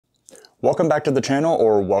Welcome back to the channel,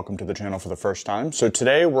 or welcome to the channel for the first time. So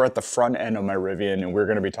today we're at the front end of my Rivian and we're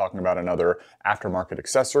going to be talking about another aftermarket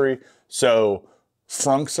accessory. So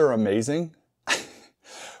frunks are amazing,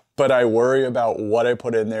 but I worry about what I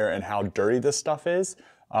put in there and how dirty this stuff is.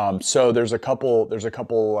 So there's a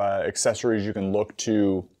couple accessories you can look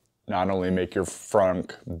to not only make your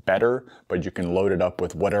frunk better, but you can load it up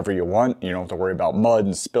with whatever you want. You don't have to worry about mud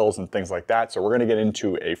and spills and things like that. So we're gonna get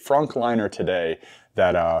into a frunk liner today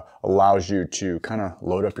that allows you to kind of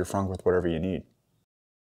load up your frunk with whatever you need.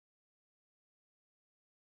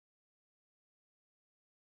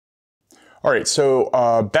 All right, so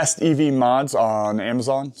BestEVMods on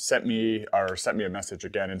Amazon sent me a message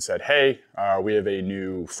again and said, hey, we have a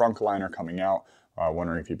new frunk liner coming out.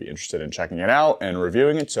 Wondering if you'd be interested in checking it out and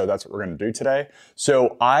reviewing it. So that's what we're gonna do today.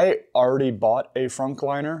 So I already bought a frunk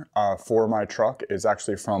liner for my truck. It's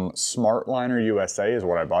actually from Smart Liner USA is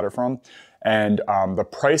what I bought it from. And the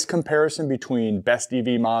price comparison between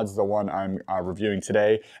BestEVMods, the one I'm reviewing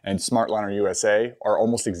today, and Smart Liner USA are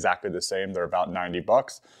almost exactly the same. They're about 90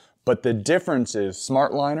 bucks. But the difference is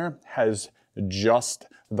Smart Liner has just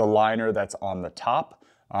the liner that's on the top.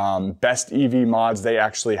 BestEVMods, they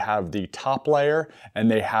actually have the top layer and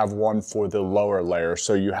they have one for the lower layer.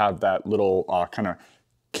 So you have that little kind of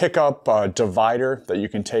kick up divider that you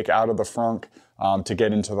can take out of the frunk to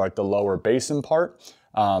get into like the lower basin part.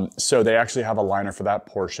 So they actually have a liner for that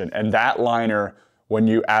portion. And that liner, when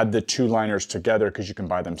you add the two liners together, because you can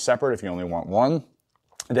buy them separate if you only want one,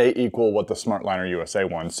 they equal what the Smart Liner USA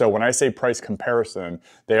one. So when I say price comparison,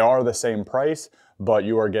 they are the same price, but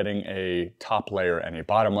you are getting a top layer and a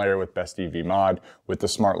bottom layer with BestEVMod. With the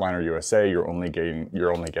Smart Liner USA, you're only getting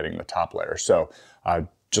the top layer. So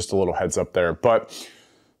just a little heads up there. But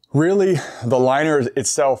really, the liner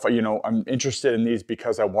itself, you know, I'm interested in these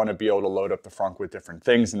because I want to be able to load up the frunk with different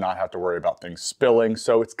things and not have to worry about things spilling.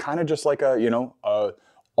 So it's kind of just like a, you know,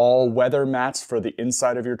 all-weather mats for the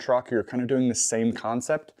inside of your truck. You're kind of doing the same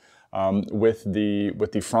concept with the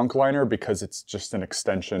frunk liner because it's just an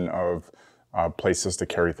extension of places to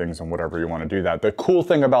carry things and whatever you want to do that. The cool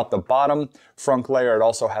thing about the bottom frunk layer, it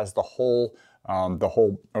also has the hole for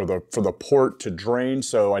the port to drain.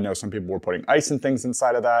 So I know some people were putting ice and things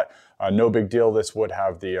inside of that. No big deal. This would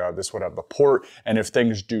have the port, and if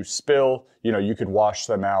things do spill, you know, you could wash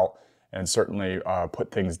them out and certainly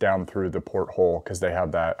put things down through the porthole because they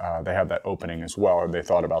have that opening as well, and they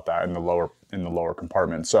thought about that in the lower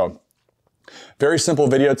compartment. So very simple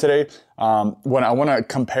video today. When I want to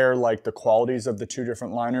compare like the qualities of the two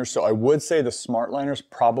different liners, so I would say the Smart Liner's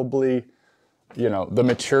probably, you know, the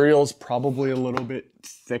material's probably a little bit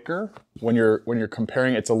thicker when you're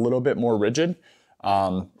comparing. It's a little bit more rigid,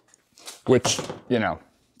 which, you know,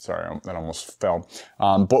 sorry, that almost fell.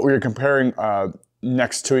 But when you're comparing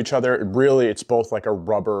next to each other, really it's both like a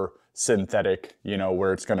rubber synthetic, you know,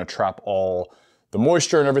 where it's going to trap all the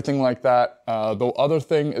moisture and everything like that. The other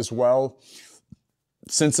thing as well,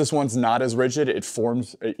 since this one's not as rigid, it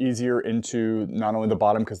forms easier into not only the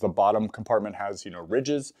bottom, because the bottom compartment has, you know,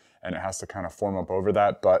 ridges and it has to kind of form up over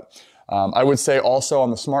that. But I would say also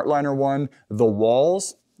on the Smart Liner one, the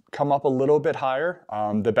walls come up a little bit higher.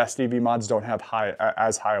 The BestEVMods don't have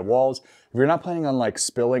as high walls. If you're not planning on like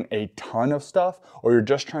spilling a ton of stuff, or you're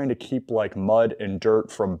just trying to keep like mud and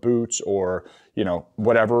dirt from boots or, you know,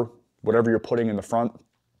 whatever you're putting in the front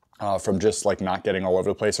from just like not getting all over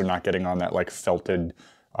the place or not getting on that like felted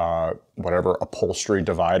whatever upholstery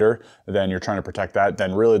divider, then you're trying to protect that,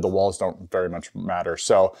 then really the walls don't very much matter.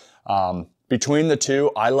 So between the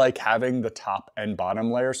two, I like having the top and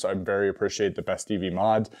bottom layer, so I very appreciate the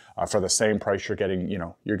BestEVMods. For the same price, you're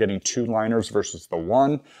getting two liners versus the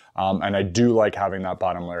one, and I do like having that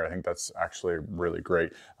bottom layer. I think that's actually really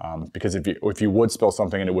great because if you would spill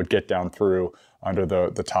something and it would get down through under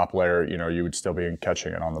the top layer, you know, you would still be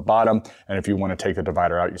catching it on the bottom, and if you want to take the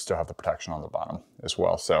divider out, you still have the protection on the bottom as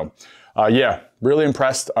well. So yeah, really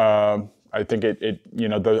impressed. I think you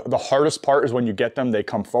know, the hardest part is when you get them, they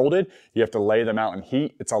come folded. You have to lay them out in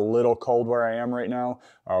heat. It's a little cold where I am right now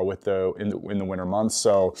in the winter months.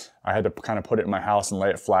 So I had to kind of put it in my house and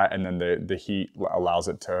lay it flat, and then the heat allows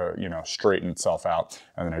it to, you know, straighten itself out.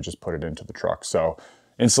 And then I just put it into the truck. So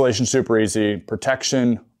installation super easy,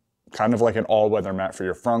 protection, kind of like an all-weather mat for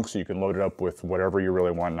your frunk, so you can load it up with whatever you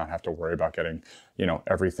really want, not have to worry about getting, you know,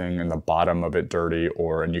 everything in the bottom of it dirty,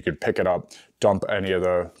 and you could pick it up, dump any of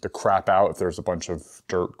the crap out if there's a bunch of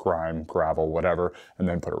dirt, grime, gravel, whatever, and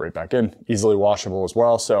then put it right back in. Easily washable as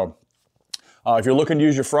well. So if you're looking to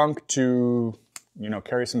use your frunk to you know,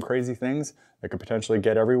 carry some crazy things that could potentially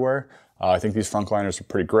get everywhere. I think these frunk liners are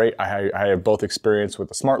pretty great. I have both experience with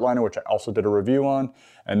the Smart Liner, which I also did a review on,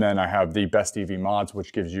 and then I have the BestEVMods,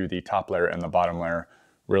 which gives you the top layer and the bottom layer.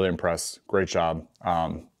 Really impressed, great job.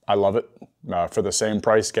 I love it. For the same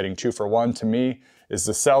price, getting 2 for 1 to me is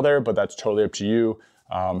the sell there, but that's totally up to you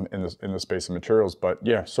in the space of materials. But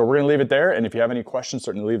yeah, so we're gonna leave it there, and if you have any questions,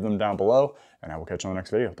 certainly leave them down below, and I will catch you on the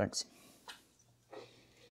next video. Thanks.